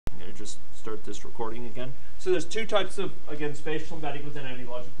me just start this recording again. So there's two types of, again, spatial embedding within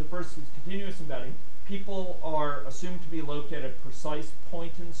AnyLogic. The first is continuous embedding. People are assumed to be located at a precise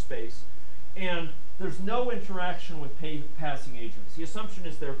point in space, and there's no interaction with passing agents. The assumption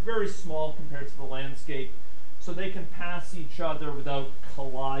is they're very small compared to the landscape, so they can pass each other without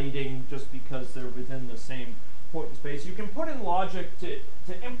colliding just because they're within the same point in space. You can put in logic to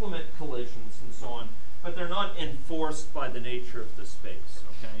implement collisions and so on, but they're not enforced by the nature of the space,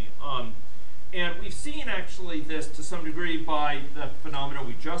 okay? And we've seen actually this to some degree by the phenomena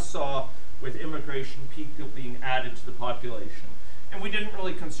we just saw with immigration people being added to the population. And we didn't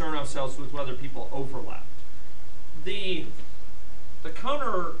really concern ourselves with whether people overlapped. The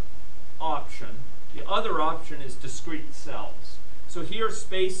counter option, the other option is discrete cells. So here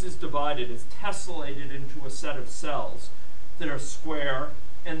space is divided, is tessellated into a set of cells that are square,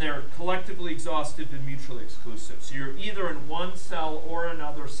 and they're collectively exhaustive and mutually exclusive. So you're either in one cell or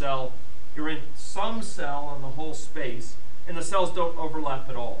another cell. You're in some cell on the whole space, and the cells don't overlap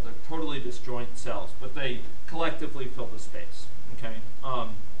at all. They're totally disjoint cells, but they collectively fill the space. Okay.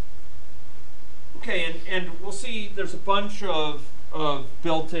 And we'll see. There's a bunch of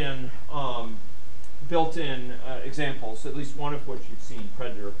built-in examples, at least one of which you've seen,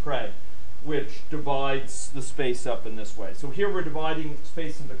 predator-prey, which divides the space up in this way. So here we're dividing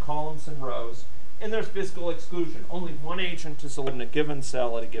space into columns and rows, and there's physical exclusion. Only one agent is allowed in a given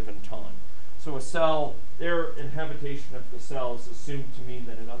cell at a given time. So a cell, their inhabitation of the cell is assumed to mean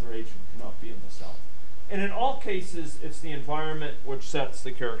that another agent cannot be in the cell. And in all cases, it's the environment which sets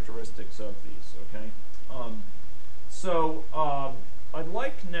the characteristics of these, okay? I'd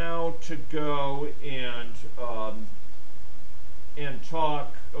like now to go and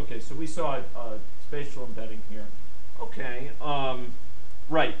talk, okay, so we saw spatial embedding here. Okay,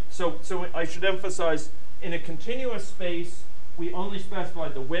 right, so I should emphasize, in a continuous space, we only specify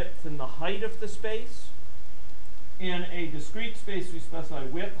the width and the height of the space. In a discrete space, we specify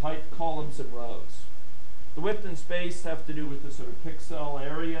width, height, columns, and rows. The width and space have to do with the sort of pixel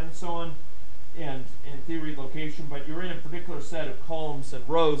area and so on, and in theory location, but you're in a particular set of columns and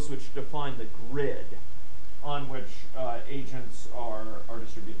rows which define the grid on which agents are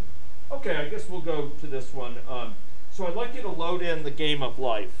distributed. Okay, I guess we'll go to this one. So I'd like you to load in the game of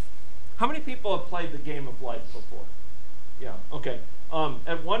life. How many people have played the game of life before? Yeah, okay.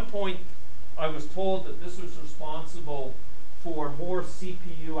 At one point, I was told that this was responsible for more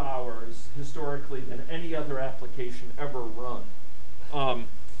CPU hours historically than any other application ever run,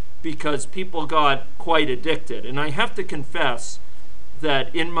 because people got quite addicted. And I have to confess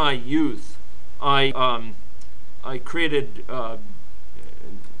that in my youth, I created a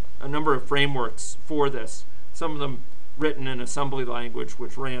number of frameworks for this, some of them written in assembly language,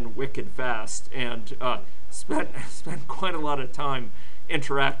 which ran wicked fast, and spent quite a lot of time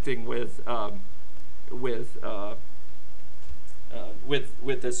interacting with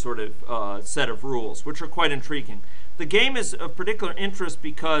this sort of set of rules, which are quite intriguing. The game is of particular interest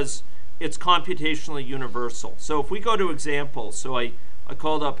because it's computationally universal. So if we go to examples, so I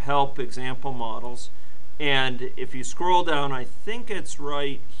called up help example models, and if you scroll down, I think it's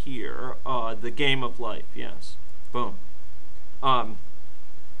right here, the game of life, yes, boom.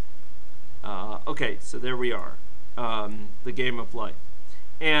 Okay, so there we are, the game of life.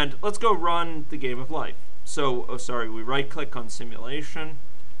 And let's go run the game of life. So, oh sorry, we right-click on simulation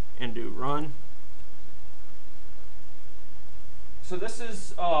and do run. So this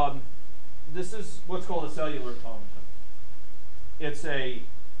is what's called a cellular automaton. It's a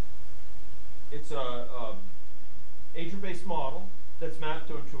agent-based model that's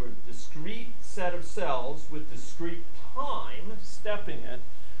mapped onto a discrete set of cells with discrete time stepping it,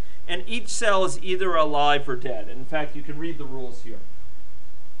 and each cell is either alive or dead. And in fact, you can read the rules here.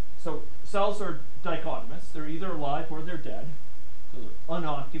 So cells are dichotomous. They're either alive or they're dead. So they're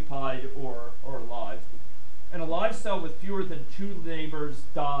unoccupied or alive. And a live cell with fewer than 2 neighbors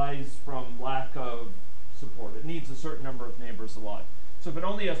dies from lack of support. It needs a certain number of neighbors alive. So if it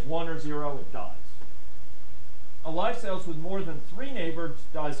only has 1 or 0, it dies. A live cell with more than 3 neighbors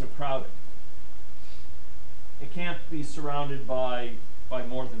dies of crowding. It can't be surrounded by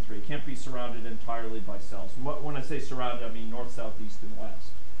more than 3. It can't be surrounded entirely by cells. And when I say surrounded, I mean north, south, east, and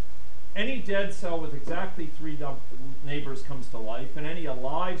west. Any dead cell with exactly 3 neighbors comes to life, and any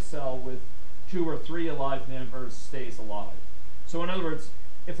alive cell with 2 or 3 alive neighbors stays alive. So in other words,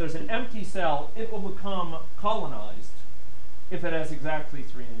 if there's an empty cell, it will become colonized if it has exactly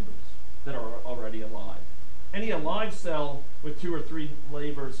 3 neighbors that are already alive. Any alive cell with 2 or 3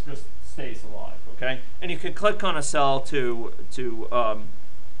 neighbors just stays alive, okay? And you can click on a cell to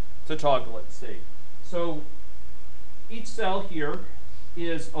toggle its state. So each cell here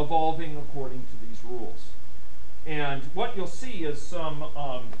is evolving according to these rules. And what you'll see is some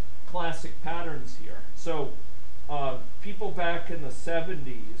classic patterns here. So people back in the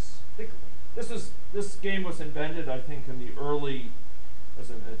 70s, this game was invented, I think, in the early, as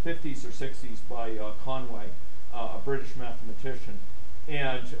in the 50s or 60s by Conway, a British mathematician.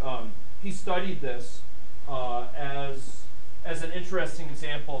 And he studied this as an interesting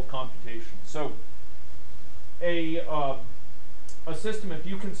example of computation. So a system, if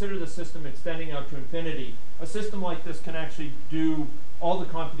you consider the system extending out to infinity, a system like this can actually do all the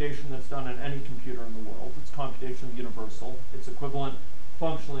computation that's done on any computer in the world. It's computationally universal. It's equivalent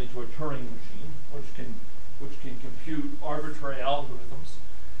functionally to a Turing machine, which can compute arbitrary algorithms.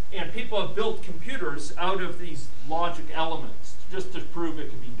 And people have built computers out of these logic elements just to prove it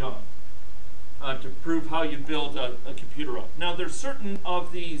can be done, to prove how you build a computer up. Now, there's certain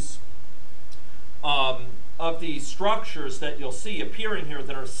of these structures that you'll see appearing here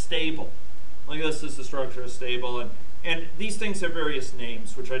that are stable. Like this is the structure is stable, and these things have various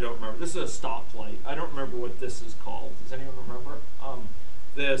names, which I don't remember. This is a stoplight. I don't remember what this is called. Does anyone remember?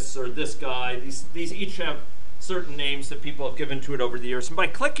 This or this guy. These each have certain names that people have given to it over the years. And by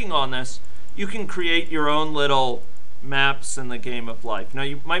clicking on this, you can create your own little maps in the game of life. Now,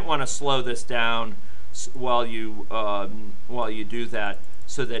 you might want to slow this down while you do that,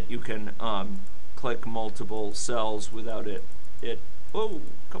 so that you can click multiple cells without it. Oh,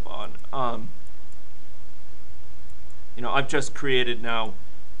 come on. You know, I've just created now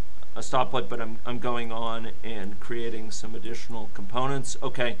a stoplight, but I'm going on and creating some additional components.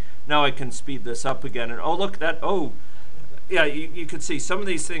 Okay, now I can speed this up again. And oh, look, yeah, you can see some of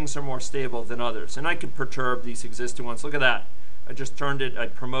these things are more stable than others. And I could perturb these existing ones. Look at that. I just I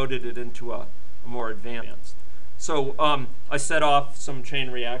promoted it into a more advanced. So I set off some chain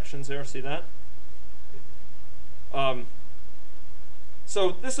reactions there. See that?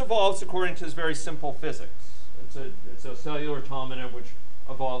 So this evolves according to this very simple physics. It's a cellular automata which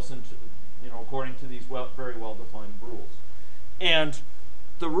evolves into, according to these very well-defined rules. And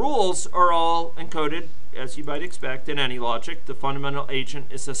the rules are all encoded, as you might expect, in AnyLogic. The fundamental agent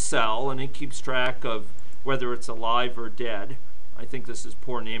is a cell, and it keeps track of whether it's alive or dead. I think this is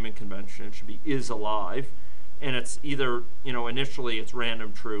poor naming convention. It should be is alive. And it's either, initially it's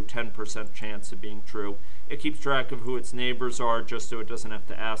random true, 10% chance of being true. It keeps track of who its neighbors are, just so it doesn't have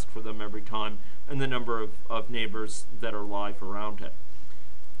to ask for them every time, and the number of neighbors that are alive around it.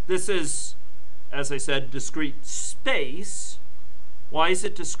 This is, as I said, discrete space. Why is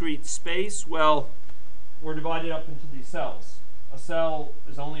it discrete space? Well, we're divided up into these cells. A cell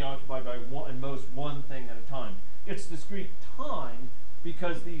is only occupied by at most one thing at a time. It's discrete time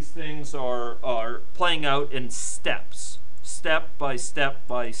because these things are playing out in steps, step by step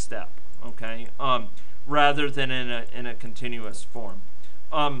by step, okay? Rather than in a continuous form.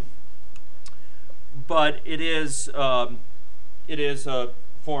 But it is a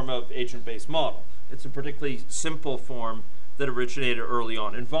form of agent-based model. It's a particularly simple form that originated early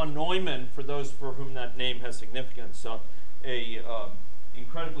on. And von Neumann, for those for whom that name has significance, a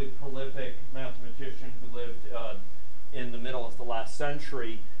incredibly prolific mathematician who lived in the middle of the last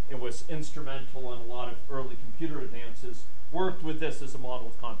century and was instrumental in a lot of early computer advances, worked with this as a model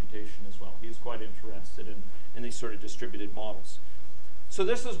of computation as well. He was quite interested in these sort of distributed models. So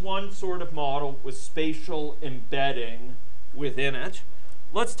this is one sort of model with spatial embedding within it.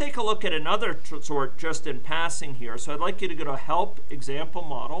 Let's take a look at another sort just in passing here. So I'd like you to go to Help Example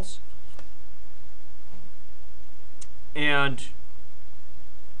Models. And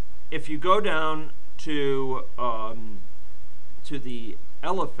if you go down to the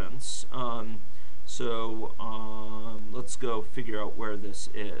elephants, let's go figure out where this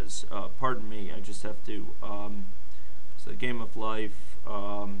is. Pardon me, I just have to, so Game of Life,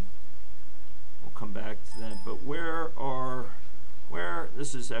 we'll come back to that, but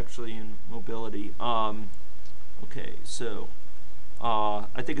this is actually in mobility. Okay, so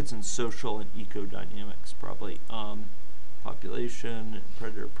I think it's in social and ecodynamics probably. Population,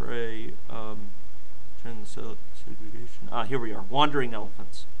 predator prey, segregation. Here we are, wandering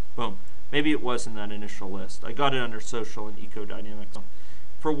elephants. Boom. Maybe it was in that initial list. I got it under social and ecodynamics.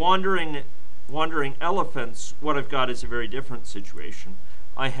 For wandering elephants, what I've got is a very different situation.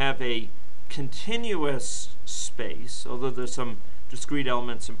 I have a continuous space, although there's some discrete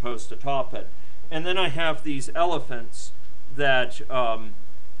elements imposed atop it. And then I have these elephants that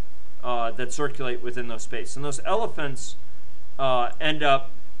that circulate within those spaces. And those elephants end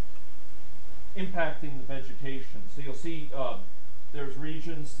up impacting the vegetation. So you'll see there's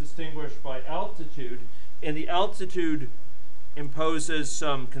regions distinguished by altitude, and the altitude imposes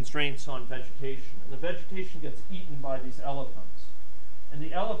some constraints on vegetation. And the vegetation gets eaten by these elephants. And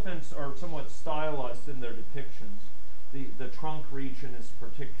the elephants are somewhat stylized in their depictions. The trunk region is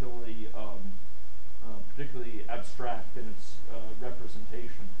particularly abstract in its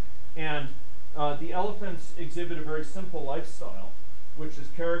representation. And the elephants exhibit a very simple lifestyle, which is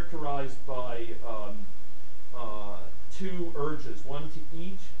characterized by two urges, one to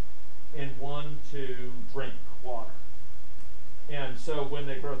eat and one to drink water. And so when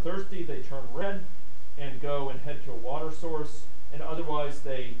they grow thirsty, they turn red and go and head to a water source, and otherwise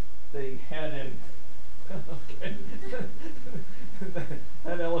they head in. Okay.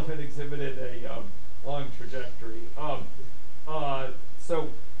 That elephant exhibited a long trajectory. So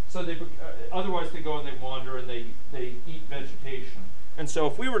they otherwise they go and they wander and they eat vegetation. And so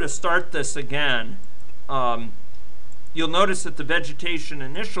if we were to start this again, you'll notice that the vegetation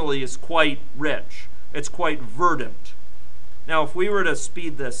initially is quite rich. It's quite verdant. Now if we were to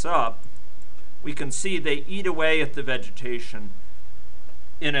speed this up, we can see they eat away at the vegetation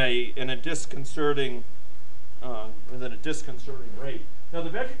in a disconcerting within a disconcerting rate. Now the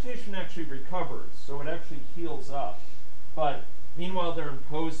vegetation actually recovers, so it actually heals up. But meanwhile, they're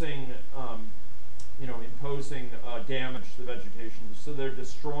imposing damage to the vegetation. So they're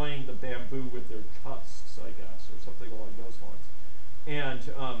destroying the bamboo with their tusks, I guess, or something along those lines.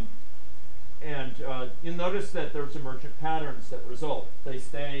 And you'll notice that there's emergent patterns that result. They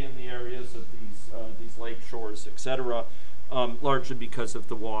stay in the areas of these lake shores, etc., largely because of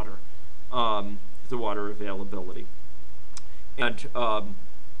the water availability. And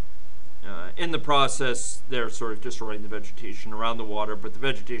in the process, they're sort of destroying the vegetation around the water, but the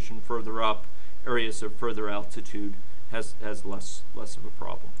vegetation further up, areas of further altitude, has less of a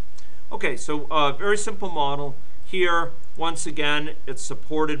problem. Okay, so very simple model. Here, once again, it's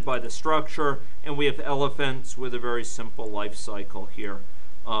supported by the structure, and we have elephants with a very simple life cycle here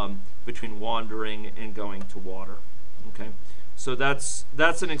between wandering and going to water. Okay, so that's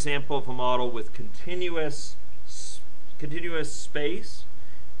an example of a model with continuous space,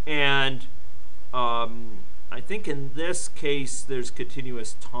 and I think in this case there's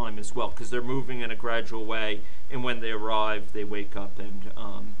continuous time as well, because they're moving in a gradual way, and when they arrive, they wake up and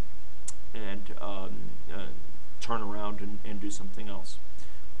turn around and do something else.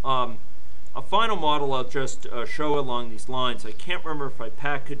 A final model I'll just show along these lines. I can't remember if I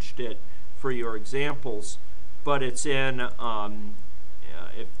packaged it for your examples, but it's in,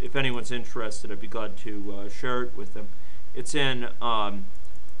 if anyone's interested, I'd be glad to share it with them. It's in a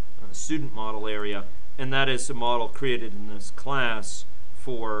student model area, and that is a model created in this class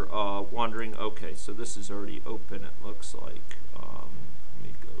for wandering. Okay, so this is already open, it looks like. Let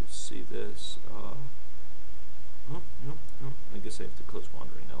me go see this. No, I guess I have to close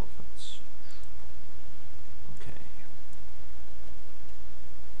wandering elephants. Okay.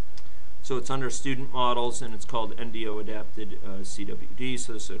 So it's under student models, and it's called NDO adapted CWD.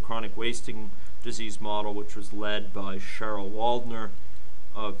 So this is a chronic wasting disease model, which was led by Cheryl Waldner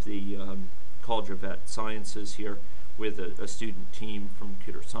of the College of Vet Sciences here, with a student team from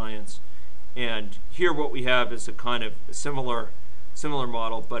computer science. And here what we have is a kind of similar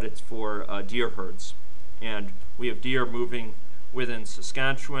model, but it's for deer herds. And we have deer moving within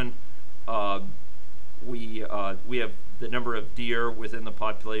Saskatchewan. We have the number of deer within the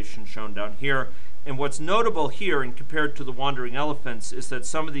population shown down here. And what's notable here, and compared to the wandering elephants, is that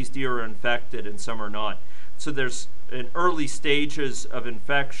some of these deer are infected and some are not. So there's in early stages of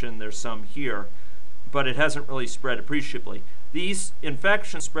infection, there's some here, but it hasn't really spread appreciably. These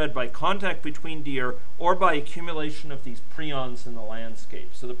infections spread by contact between deer or by accumulation of these prions in the landscape.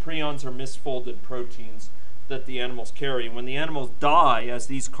 So the prions are misfolded proteins that the animals carry. And when the animals die, as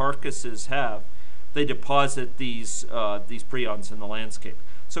these carcasses have, they deposit these prions in the landscape.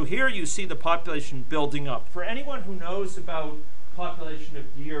 So here you see the population building up. For anyone who knows about population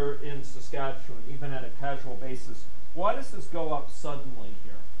of deer in Saskatchewan, even at a casual basis, why does this go up suddenly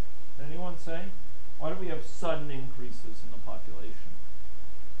here? Can anyone say? Why do we have sudden increases in the population?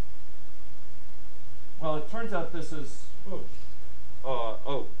 Well, it turns out this is,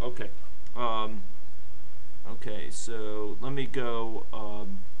 okay. Okay, so let me go,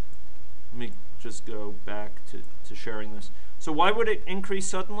 let me just go back to sharing this. So why would it increase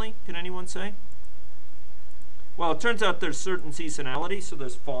suddenly? Can anyone say? Well, it turns out there's certain seasonality, so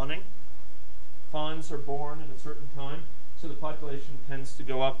there's fawning. Fawns are born at a certain time, so the population tends to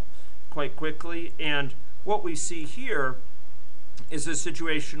go up quite quickly. And what we see here is a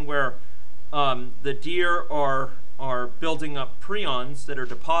situation where the deer are building up prions that are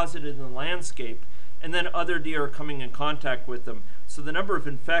deposited in the landscape, and then other deer are coming in contact with them. So the number of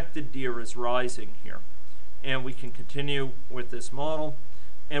infected deer is rising here. And we can continue with this model.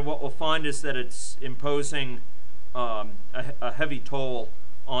 And what we'll find is that it's imposing a heavy toll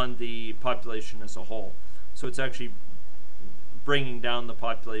on the population as a whole. So it's actually bringing down the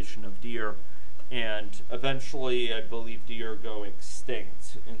population of deer, and eventually I believe deer go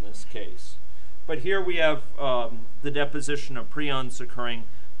extinct in this case. But here we have the deposition of prions occurring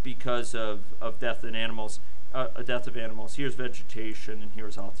because of death in animals, a death of animals. Here's vegetation and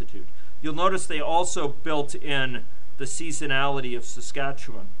here's altitude. You'll notice they also built in the seasonality of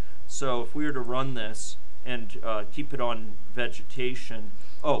Saskatchewan. So if we were to run this and keep it on vegetation,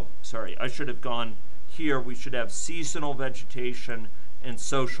 oh, sorry, I should have gone here. We should have seasonal vegetation and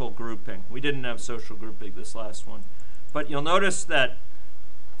social grouping. We didn't have social grouping this last one. But you'll notice that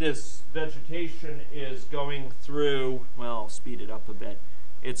this vegetation is going through, well, I'll speed it up a bit.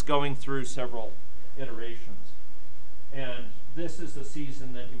 It's going through several iterations. And this is a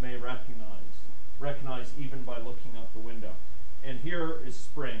season that you may recognize even by looking out the window. And here is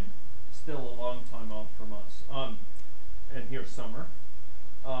spring, still a long time off from us. And here's summer.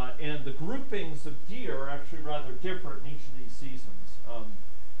 And the groupings of deer are actually rather different in each of these seasons.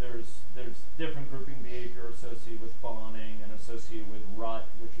 There's different grouping behavior associated with fawning and associated with rut,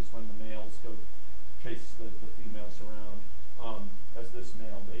 which is when the males go chase the females around. As this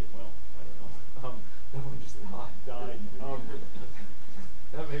male, well, I don't know. That one just died.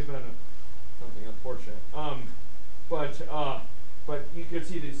 That may have been something unfortunate. But you can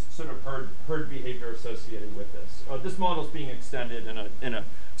see this sort of herd behavior associated with this. This model is being extended in a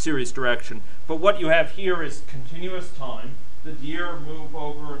serious direction. But what you have here is continuous time. The deer move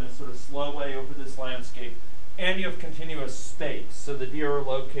over in a sort of slow way over this landscape, and you have continuous space. So the deer are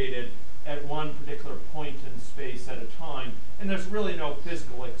located at one particular point in space at a time, and there's really no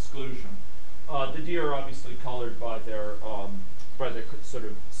physical exclusion. The deer are obviously colored by their sort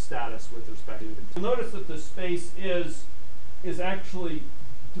of status with respect to it. You'll notice that the space is actually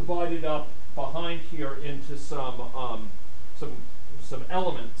divided up behind here into some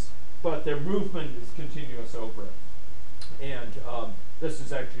elements, but their movement is continuous over it. And this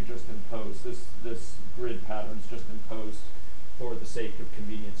is actually just imposed. This grid pattern is just imposed for the sake of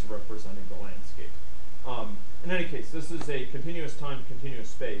convenience of representing the landscape. In any case, this is a continuous time, continuous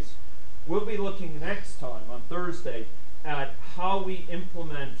space. We'll be looking next time on Thursday at how we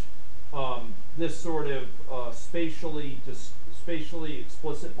implement this sort of spatially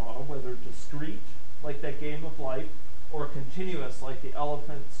explicit model, whether discrete, like that game of life, or continuous, like the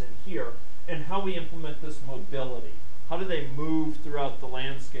elephants in here, and how we implement this mobility. How do they move throughout the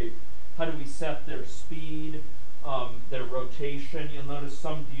landscape? How do we set their speed, their rotation? You'll notice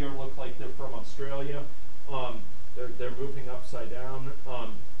some deer look like they're from Australia. They're moving upside down,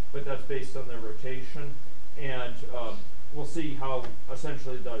 but that's based on their rotation. And we'll see how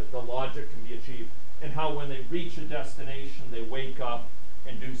essentially the logic can be achieved, and how when they reach a destination, they wake up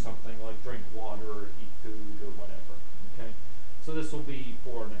and do something like drink water or eat food or whatever. Okay, so this will be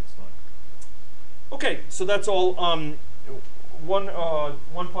for next time. Okay, so that's all. One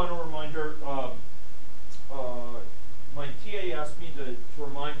final reminder. My TA asked me to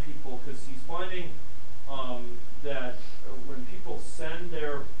remind people, because he's finding that when people send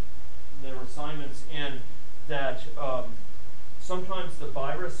their assignments in, that sometimes the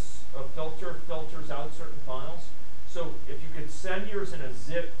virus filters out certain files. So if you could send yours in a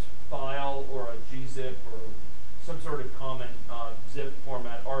zipped file or a gzip or some sort of common zip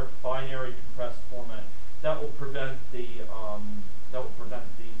format or binary compressed format, that will prevent the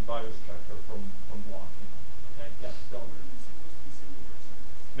virus checker from blocking. Okay, yes, go.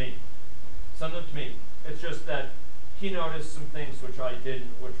 Me. Send them to me. It's just that he noticed some things which I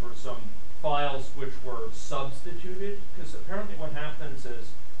didn't, which were some files which were substituted, because apparently what happens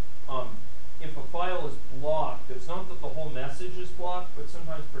is if a file is blocked, it's not that the whole message is blocked, but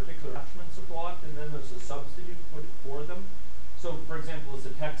sometimes particular attachments are blocked, and then there's a substitute put for them. So, for example, it's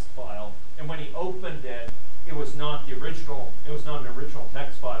a text file, and when he opened it, it was not the original. It was not an original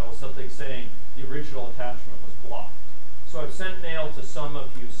text file. It was something saying the original attachment was blocked. So I've sent mail to some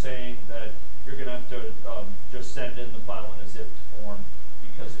of you saying that you're going to have to just send in the file in a zipped form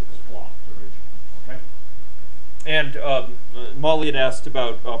because it was blocked originally. Okay. And Molly had asked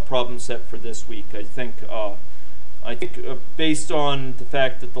about problem set for this week. I think based on the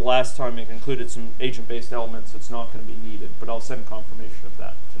fact that the last time it included some agent-based elements, it's not going to be needed. But I'll send confirmation of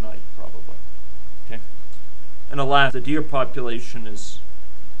that tonight, probably. Okay. And alas, the deer population has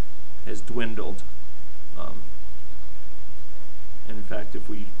dwindled. And in fact,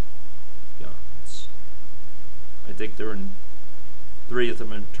 I think they're in 3 of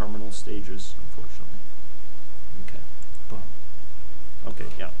them in terminal stages, unfortunately. Okay. Boom. Okay.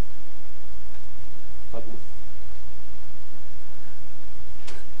 Yeah. But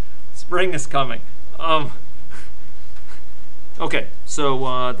spring is coming. Okay,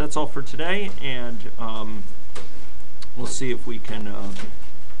 so that's all for today, and we'll see if we can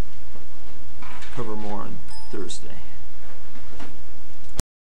cover more on